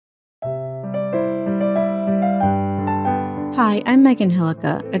Hi, I'm Megan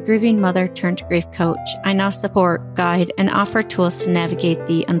Hillica, a grieving mother turned grief coach. I now support, guide, and offer tools to navigate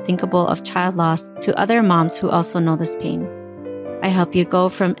the unthinkable of child loss to other moms who also know this pain. I help you go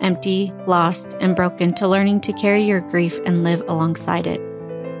from empty, lost, and broken to learning to carry your grief and live alongside it.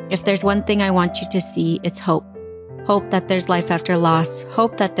 If there's one thing I want you to see, it's hope. Hope that there's life after loss,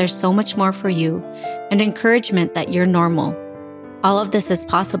 hope that there's so much more for you, and encouragement that you're normal. All of this is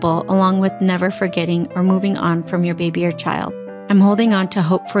possible, along with never forgetting or moving on from your baby or child. I'm holding on to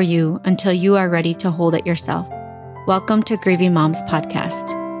hope for you until you are ready to hold it yourself. Welcome to Grieving Moms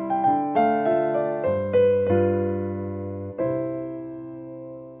Podcast.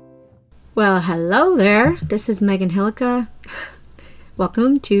 Well, hello there. This is Megan Hillica.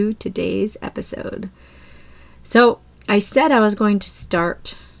 Welcome to today's episode. So, I said I was going to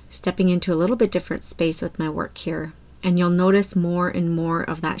start stepping into a little bit different space with my work here. And you'll notice more and more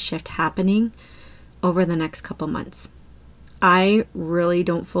of that shift happening over the next couple months. I really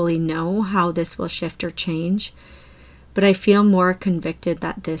don't fully know how this will shift or change, but I feel more convicted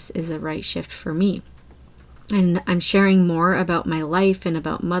that this is a right shift for me. And I'm sharing more about my life and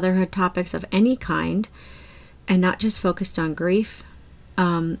about motherhood topics of any kind, and not just focused on grief.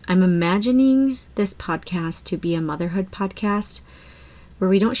 I'm imagining this podcast to be a motherhood podcast where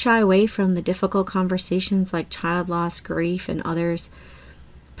we don't shy away from the difficult conversations like child loss, grief, and others.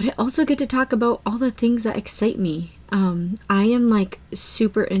 But I also get to talk about all the things that excite me. I am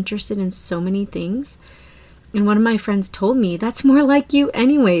super interested in so many things. And one of my friends told me, that's more like you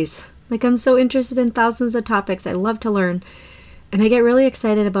anyways. I'm so interested in thousands of topics. I love to learn. And I get really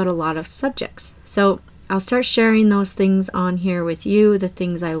excited about a lot of subjects. So I'll start sharing those things on here with you, the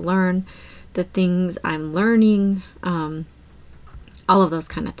things I learn, the things I'm learning, all of those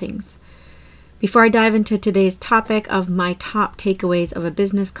kind of things. Before I dive into today's topic of my top takeaways of a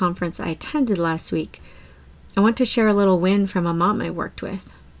business conference I attended last week, I want to share a little win from a mom I worked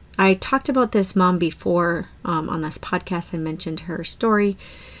with. I talked about this mom before on this podcast. I mentioned her story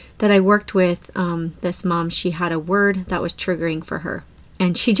that I worked with. This mom, she had a word that was triggering for her.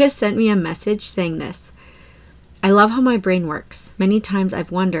 And she just sent me a message saying this: I love how my brain works. Many times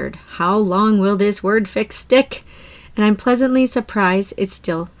I've wondered, how long will this word fix stick? And I'm pleasantly surprised it's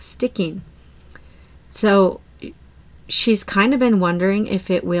still sticking. So she's kind of been wondering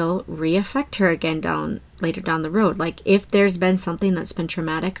if it will re-affect her again later down the road. If there's been something that's been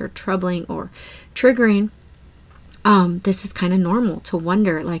traumatic or troubling or triggering, this is kind of normal to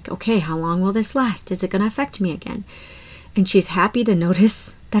wonder, okay, how long will this last? Is it going to affect me again? And she's happy to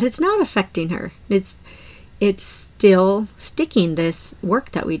notice that it's not affecting her. It's still sticking. This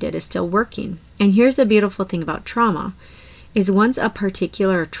work that we did is still working. And here's the beautiful thing about trauma, is once a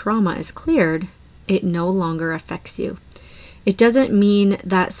particular trauma is cleared, it no longer affects you. It doesn't mean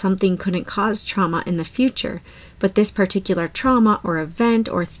that something couldn't cause trauma in the future, but this particular trauma or event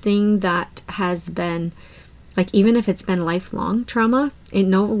or thing that has been, even if it's been lifelong trauma, it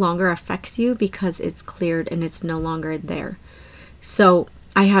no longer affects you because it's cleared and it's no longer there. So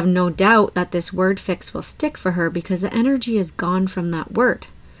I have no doubt that this word fix will stick for her because the energy is gone from that word.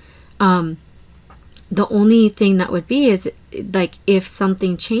 The only thing that would be is if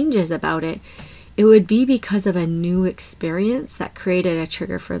something changes about it, it would be because of a new experience that created a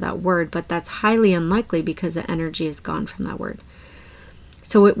trigger for that word, but that's highly unlikely because the energy is gone from that word.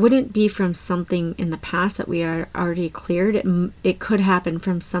 So it wouldn't be from something in the past that we are already cleared. It could happen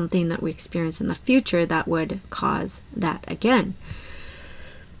from something that we experience in the future that would cause that again.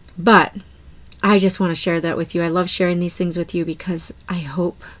 But I just want to share that with you. I love sharing these things with you because I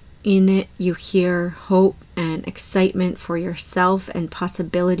hope in it you hear hope and excitement for yourself and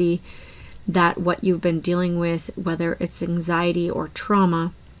possibility that what you've been dealing with, whether it's anxiety or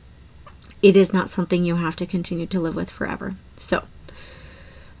trauma, it is not something you have to continue to live with forever. So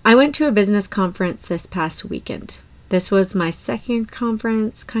I went to a business conference this past weekend. This was my second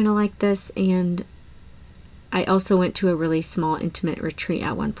conference kind of like this, and I also went to a really small, intimate retreat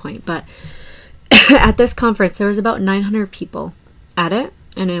at one point. But at this conference, there was about 900 people at it,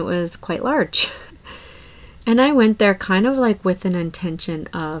 and it was quite large. And I went there kind of with an intention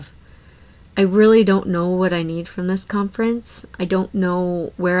of, I really don't know what I need from this conference. I don't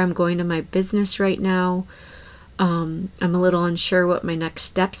know where I'm going to my business right now. I'm a little unsure what my next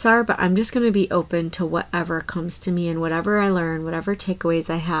steps are, but I'm just going to be open to whatever comes to me and whatever I learn, whatever takeaways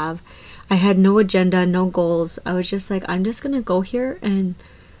I have. I had no agenda, no goals. I was just I'm just going to go here and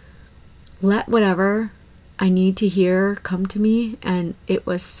let whatever I need to hear come to me. And it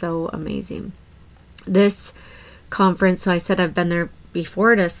was so amazing. This conference, so I said I've been there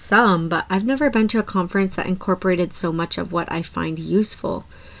before to some, but I've never been to a conference that incorporated so much of what I find useful,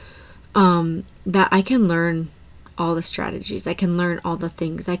 that I can learn all the strategies. I can learn all the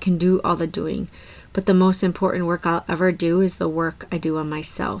things. I can do all the doing. But the most important work I'll ever do is the work I do on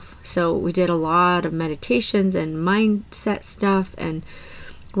myself. So we did a lot of meditations and mindset stuff and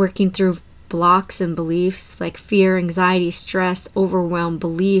working through blocks and beliefs like fear, anxiety, stress, overwhelm,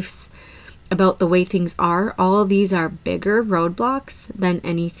 beliefs about the way things are. All of these are bigger roadblocks than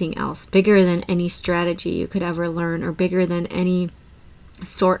anything else, bigger than any strategy you could ever learn, or bigger than any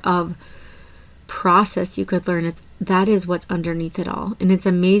sort of process you could learn. That is what's underneath it all. And it's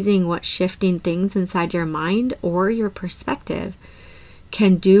amazing what shifting things inside your mind or your perspective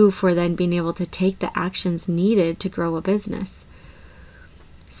can do for then being able to take the actions needed to grow a business.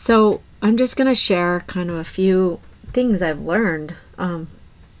 So I'm just going to share kind of a few things I've learned.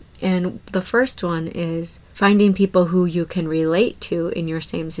 And the first one is finding people who you can relate to in your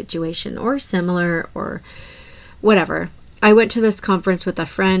same situation or similar or whatever. I went to this conference with a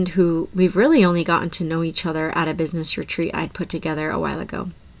friend who we've really only gotten to know each other at a business retreat I'd put together a while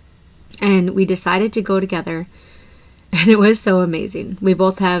ago. And we decided to go together, and it was so amazing. We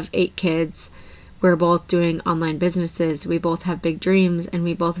both have 8 kids. We're both doing online businesses. We both have big dreams, and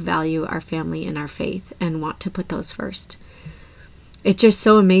we both value our family and our faith and want to put those first. It's just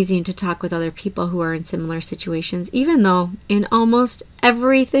so amazing to talk with other people who are in similar situations, even though in almost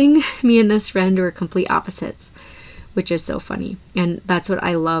everything, me and this friend were complete opposites, which is so funny. And that's what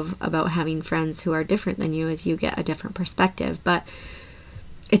I love about having friends who are different than you, is you get a different perspective. But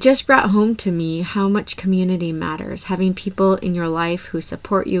it just brought home to me how much community matters. Having people in your life who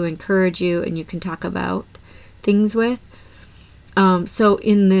support you, encourage you, and you can talk about things with. So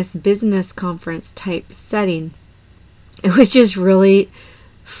in this business conference type setting, it was just really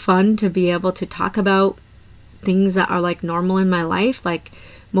fun to be able to talk about things that are like normal in my life. Like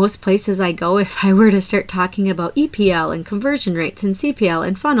most places I go, if I were to start talking about EPL and conversion rates and CPL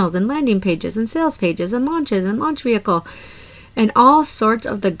and funnels and landing pages and sales pages and launches and launch vehicle and all sorts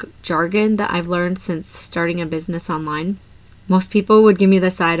of the jargon that I've learned since starting a business online, most people would give me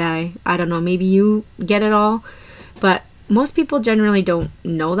the side eye. I don't know, maybe you get it all, but most people generally don't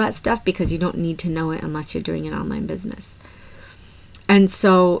know that stuff because you don't need to know it unless you're doing an online business. And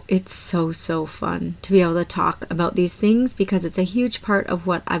so it's so fun to be able to talk about these things because it's a huge part of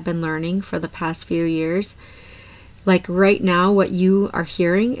what I've been learning for the past few years. Like right now, what you are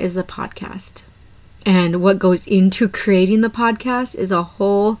hearing is the podcast. And what goes into creating the podcast is a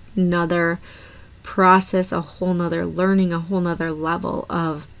whole nother process, a whole nother learning, a whole nother level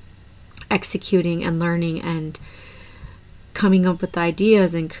of executing and learning and coming up with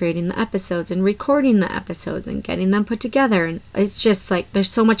ideas and creating the episodes and recording the episodes and getting them put together. And it's just like there's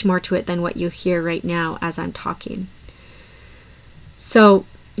so much more to it than what you hear right now as I'm talking. So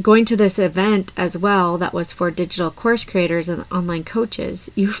going to this event as well that was for digital course creators and online coaches,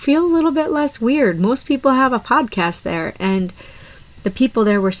 you feel a little bit less weird. Most people have a podcast there, and the people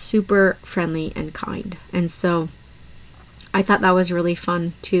there were super friendly and kind. And so I thought that was really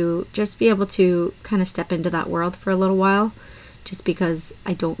fun to just be able to kind of step into that world for a little while, just because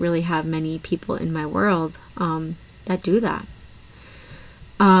I don't really have many people in my world that do that.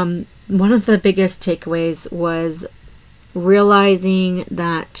 One of the biggest takeaways was realizing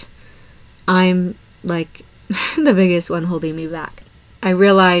that I'm like the biggest one holding me back. I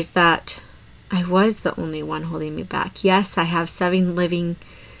realized that I was the only one holding me back. Yes, I have 7 living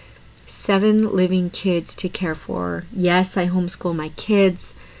kids to care for. Yes, I homeschool my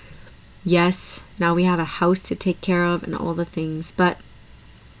kids. Yes, now we have a house to take care of and all the things. But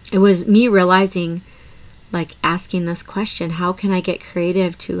it was me realizing, like asking this question, how can I get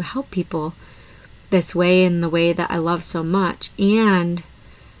creative to help people this way, in the way that I love so much? And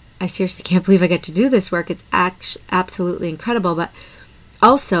I seriously can't believe I get to do this work. It's absolutely incredible. But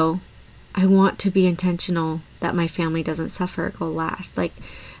also, I want to be intentional that my family doesn't suffer or go last. Like,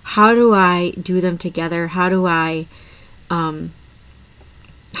 how do I do them together? How do I learn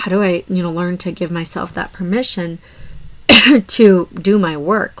to give myself that permission to do my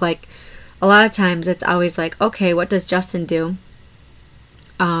work? Like, a lot of times it's always like, okay, what does Justin do?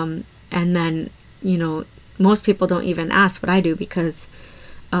 And then, most people don't even ask what I do because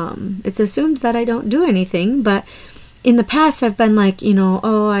it's assumed that I don't do anything. But in the past, I've been like,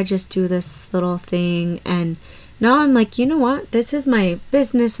 I just do this little thing. And now I'm like, you know what? This is my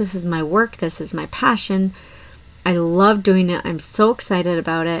business. This is my work. This is my passion. I love doing it. I'm so excited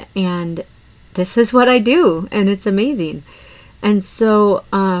about it. And this is what I do. And it's amazing. And so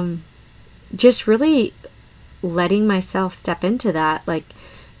just really letting myself step into that. Like,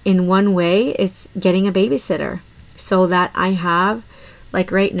 in one way, it's getting a babysitter so that I have,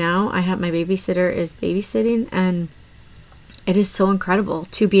 like right now, I have my babysitter is babysitting, and it is so incredible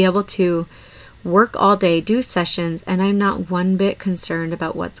to be able to work all day, do sessions, and I'm not one bit concerned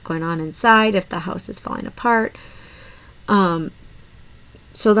about what's going on inside, if the house is falling apart.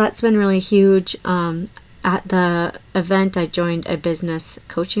 So that's been really huge. At the event, I joined a business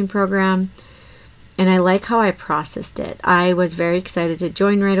coaching program, and I like how I processed it. I was very excited to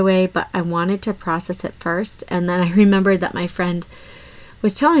join right away, but I wanted to process it first. And then I remembered that my friend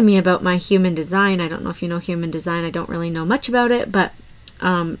was telling me about my human design. I don't know if you know human design. I don't really know much about it, but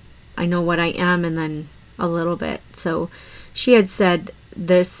I know what I am and then a little bit. So she had said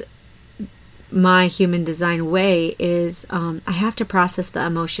this, my human design way is I have to process the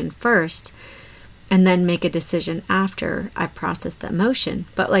emotion first and then make a decision after I've processed the emotion.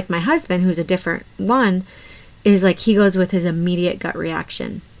 But like my husband, who's a different one, is like he goes with his immediate gut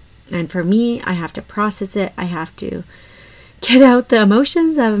reaction. And for me, I have to process it. I have to get out the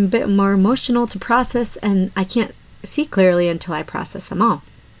emotions. I'm a bit more emotional to process, and I can't see clearly until I process them all.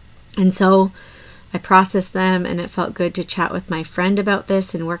 And so I processed them, and it felt good to chat with my friend about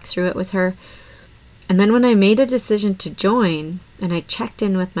this and work through it with her. And then when I made a decision to join, and I checked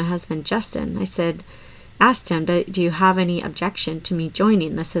in with my husband, Justin, asked him, do you have any objection to me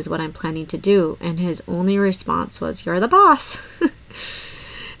joining? This is what I'm planning to do. And his only response was, you're the boss.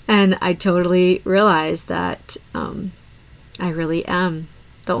 And I totally realized that I really am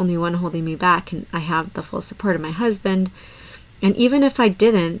the only one holding me back, and I have the full support of my husband. And even if I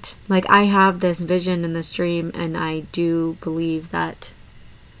didn't, like, I have this vision and this dream, and I do believe that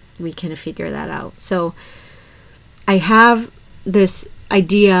we can figure that out. So I have this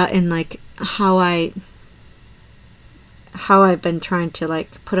idea in like how I've been trying to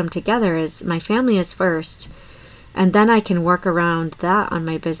like put them together is my family is first, and then I can work around that on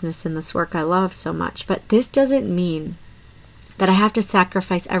my business and this work I love so much. But this doesn't mean that I have to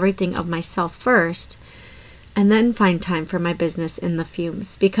sacrifice everything of myself first and then find time for my business in the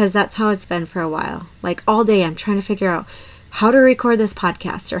fumes, because that's how it's been for a while. Like all day I'm trying to figure out how to record this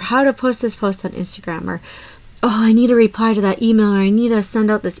podcast, or how to post this post on Instagram, or I need to reply to that email, or I need to send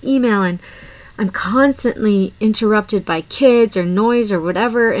out this email, and I'm constantly interrupted by kids or noise or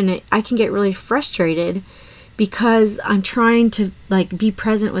whatever, and I can get really frustrated because I'm trying to like be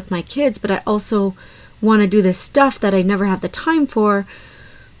present with my kids, but I also want to do this stuff that I never have the time for,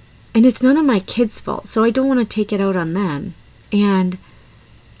 and it's none of my kids' fault, so I don't want to take it out on them. And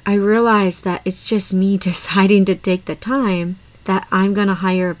I realized that it's just me deciding to take the time that I'm going to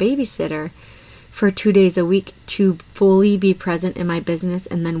hire a babysitter for 2 days a week to fully be present in my business.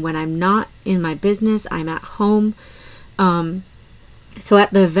 And then when I'm not in my business, I'm at home. So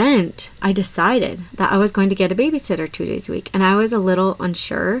at the event, I decided that I was going to get a babysitter 2 days a week. And I was a little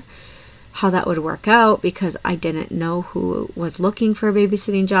unsure how that would work out because I didn't know who was looking for a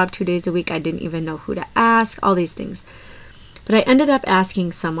babysitting job 2 days a week. I didn't even know who to ask, all these things. But I ended up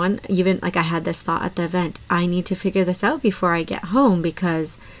asking someone, even like I had this thought at the event, I need to figure this out before I get home,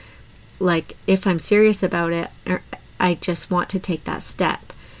 because like if I'm serious about it, I just want to take that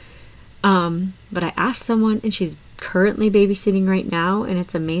step. But I asked someone, and she's currently babysitting right now, and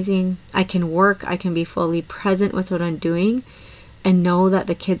it's amazing. I can work, I can be fully present with what I'm doing and know that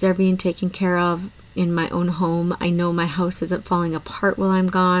the kids are being taken care of in my own home. I know my house isn't falling apart while I'm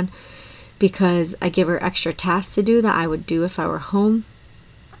gone, because I give her extra tasks to do that I would do if I were home.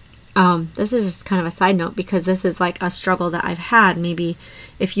 This is just kind of a side note, because this is like a struggle that I've had. Maybe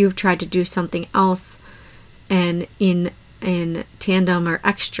if you've tried to do something else and in tandem or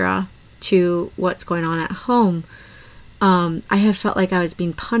extra to what's going on at home, I have felt like I was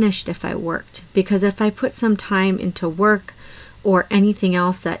being punished if I worked, because if I put some time into work or anything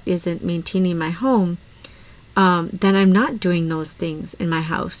else that isn't maintaining my home, then I'm not doing those things in my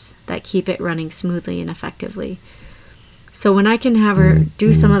house that keep it running smoothly and effectively. So when I can have her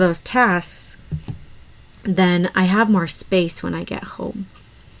do some of those tasks, then I have more space when I get home.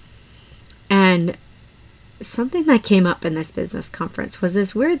 And something that came up in this business conference was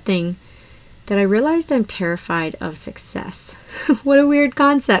this weird thing that I realized I'm terrified of success. What a weird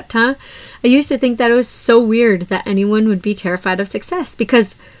concept, huh? I used to think that it was so weird that anyone would be terrified of success,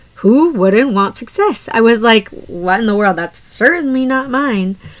 because who wouldn't want success? I was like, what in the world? That's certainly not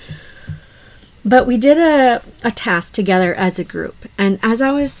mine. But we did a task together as a group. And as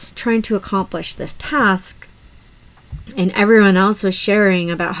I was trying to accomplish this task, and everyone else was sharing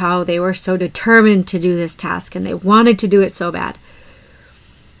about how they were so determined to do this task and they wanted to do it so bad,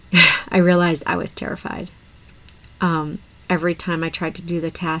 I realized I was terrified. Every time I tried to do the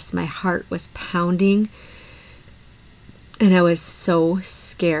task, my heart was pounding, and I was so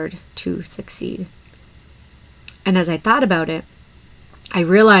scared to succeed. And as I thought about it, I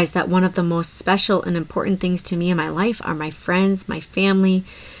realized that one of the most special and important things to me in my life are my friends, my family,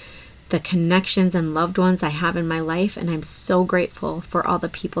 the connections and loved ones I have in my life, and I'm so grateful for all the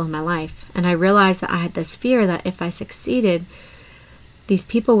people in my life. And I realized that I had this fear that if I succeeded, these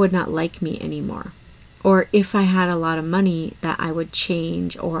people would not like me anymore. Or if I had a lot of money, that I would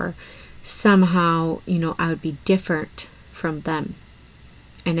change, or somehow, I would be different from them.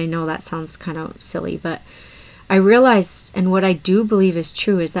 And I know that sounds kind of silly, but I realized, and what I do believe is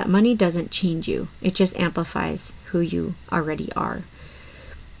true, is that money doesn't change you. It just amplifies who you already are.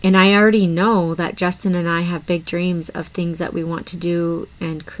 And I already know that Justin and I have big dreams of things that we want to do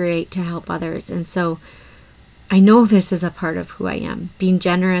and create to help others. And so I know this is a part of who I am, being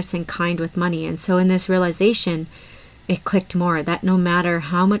generous and kind with money. And so in this realization, it clicked more that no matter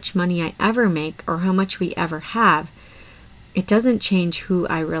how much money I ever make or how much we ever have, it doesn't change who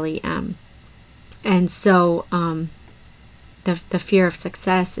I really am. And so the fear of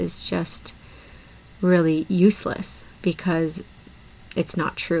success is just really useless because it's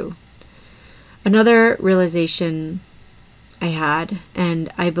not true. Another realization I had, and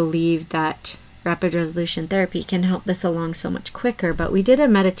I believe that rapid resolution therapy can help this along so much quicker, but we did a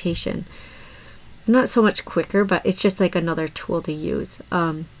meditation. Not so much quicker, but it's just like another tool to use.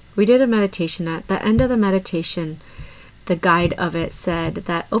 We did a meditation. At the end of the meditation, the guide of it said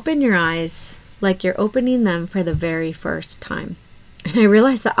that open your eyes like you're opening them for the very first time. And I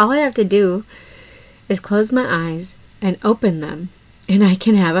realized that all I have to do is close my eyes and open them, and I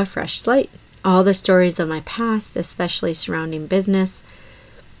can have a fresh slate. All the stories of my past, especially surrounding business,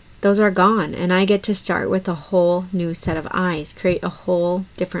 those are gone, and I get to start with a whole new set of eyes, create a whole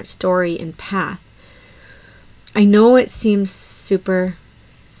different story and path. I know it seems super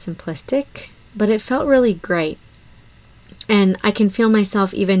simplistic, but it felt really great. And I can feel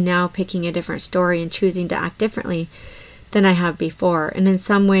myself even now picking a different story and choosing to act differently than I have before. And in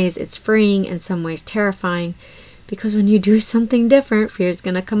some ways it's freeing, in some ways terrifying, because when you do something different, fear is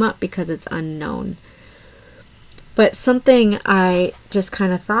going to come up because it's unknown. But something I just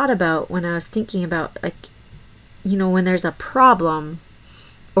kind of thought about when I was thinking about, when there's a problem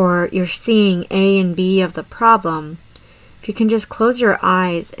or you're seeing A and B of the problem, if you can just close your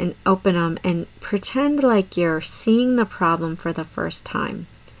eyes and open them and pretend like you're seeing the problem for the first time,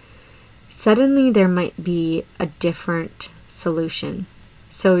 suddenly there might be a different solution.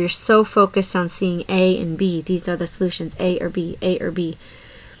 So you're so focused on seeing A and B. These are the solutions, A or B, A or B.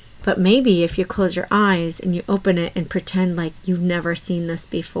 But maybe if you close your eyes and you open it and pretend like you've never seen this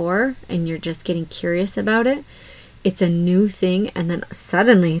before and you're just getting curious about it, it's a new thing. And then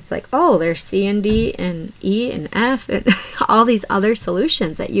suddenly it's like, oh, there's C and D and E and F and all these other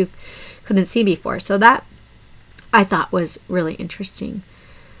solutions that you couldn't see before. So that I thought was really interesting.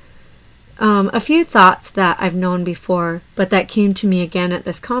 A few thoughts that I've known before, but that came to me again at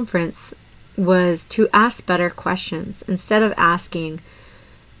this conference, was to ask better questions. Instead of asking,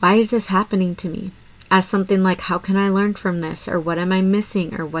 why is this happening to me? Ask something like, how can I learn from this? Or what am I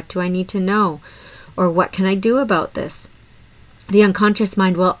missing? Or what do I need to know? Or what can I do about this? The unconscious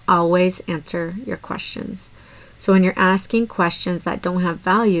mind will always answer your questions. So when you're asking questions that don't have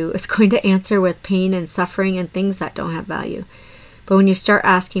value, it's going to answer with pain and suffering and things that don't have value. But when you start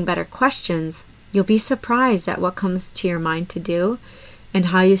asking better questions, you'll be surprised at what comes to your mind to do and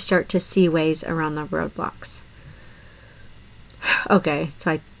how you start to see ways around the roadblocks. Okay,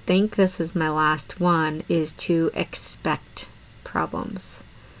 so I think this is my last one, is to expect problems.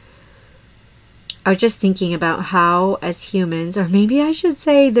 I was just thinking about how, as humans, or maybe I should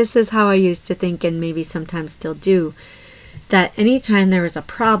say this is how I used to think and maybe sometimes still do, that anytime there was a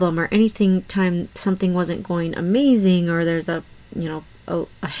problem or time something wasn't going amazing, or there's a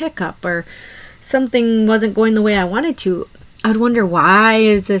hiccup or something wasn't going the way I wanted to, I would wonder, why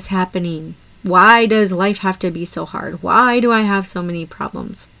is this happening? Why does life have to be so hard? Why do I have so many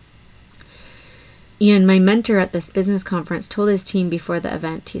problems? Ian, my mentor at this business conference, told his team before the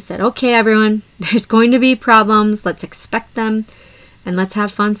event, he said, okay, everyone, there's going to be problems. Let's expect them and let's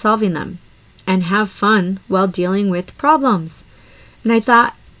have fun solving them and have fun while dealing with problems. And I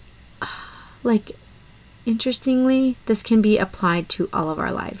thought, interestingly, this can be applied to all of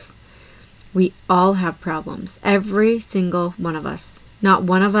our lives. We all have problems, every single one of us. Not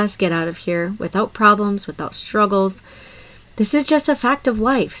one of us get out of here without problems, without struggles. This is just a fact of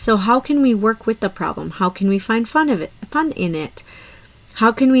life. So how can we work with the problem? How can we find fun in it?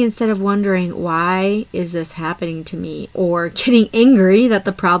 How can we, instead of wondering, why is this happening to me, or getting angry that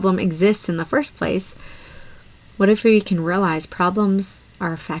the problem exists in the first place, what if we can realize problems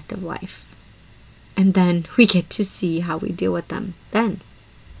are a fact of life? And then we get to see how we deal with them then.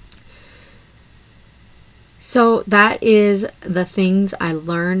 So that is the things I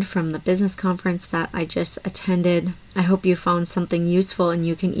learned from the business conference that I just attended. I hope you found something useful and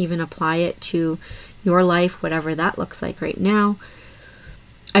you can even apply it to your life, whatever that looks like right now.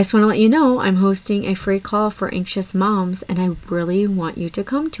 I just want to let you know I'm hosting a free call for anxious moms, and I really want you to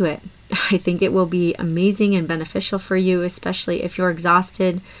come to it. I think it will be amazing and beneficial for you, especially if you're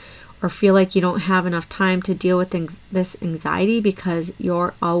exhausted or feel like you don't have enough time to deal with this anxiety because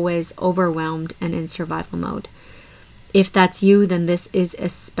you're always overwhelmed and in survival mode. If that's you, then this is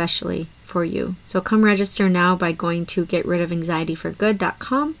especially for you. So come register now by going to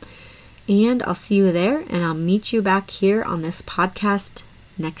getridofanxietyforgood.com, and I'll see you there, and I'll meet you back here on this podcast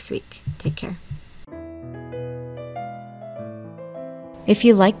next week. Take care. If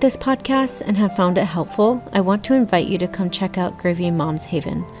you like this podcast and have found it helpful, I want to invite you to come check out Grieving Moms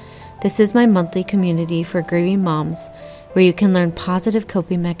Haven. This is my monthly community for grieving moms where you can learn positive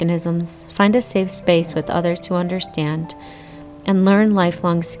coping mechanisms, find a safe space with others who understand, and learn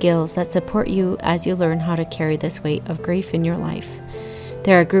lifelong skills that support you as you learn how to carry this weight of grief in your life.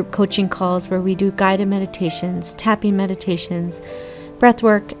 There are group coaching calls where we do guided meditations, tapping meditations, breath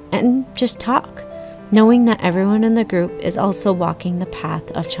work, and just talk, knowing that everyone in the group is also walking the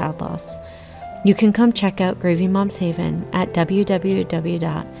path of child loss. You can come check out Grieving Moms Haven at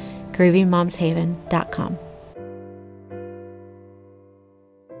www.grievingmomshaven.com.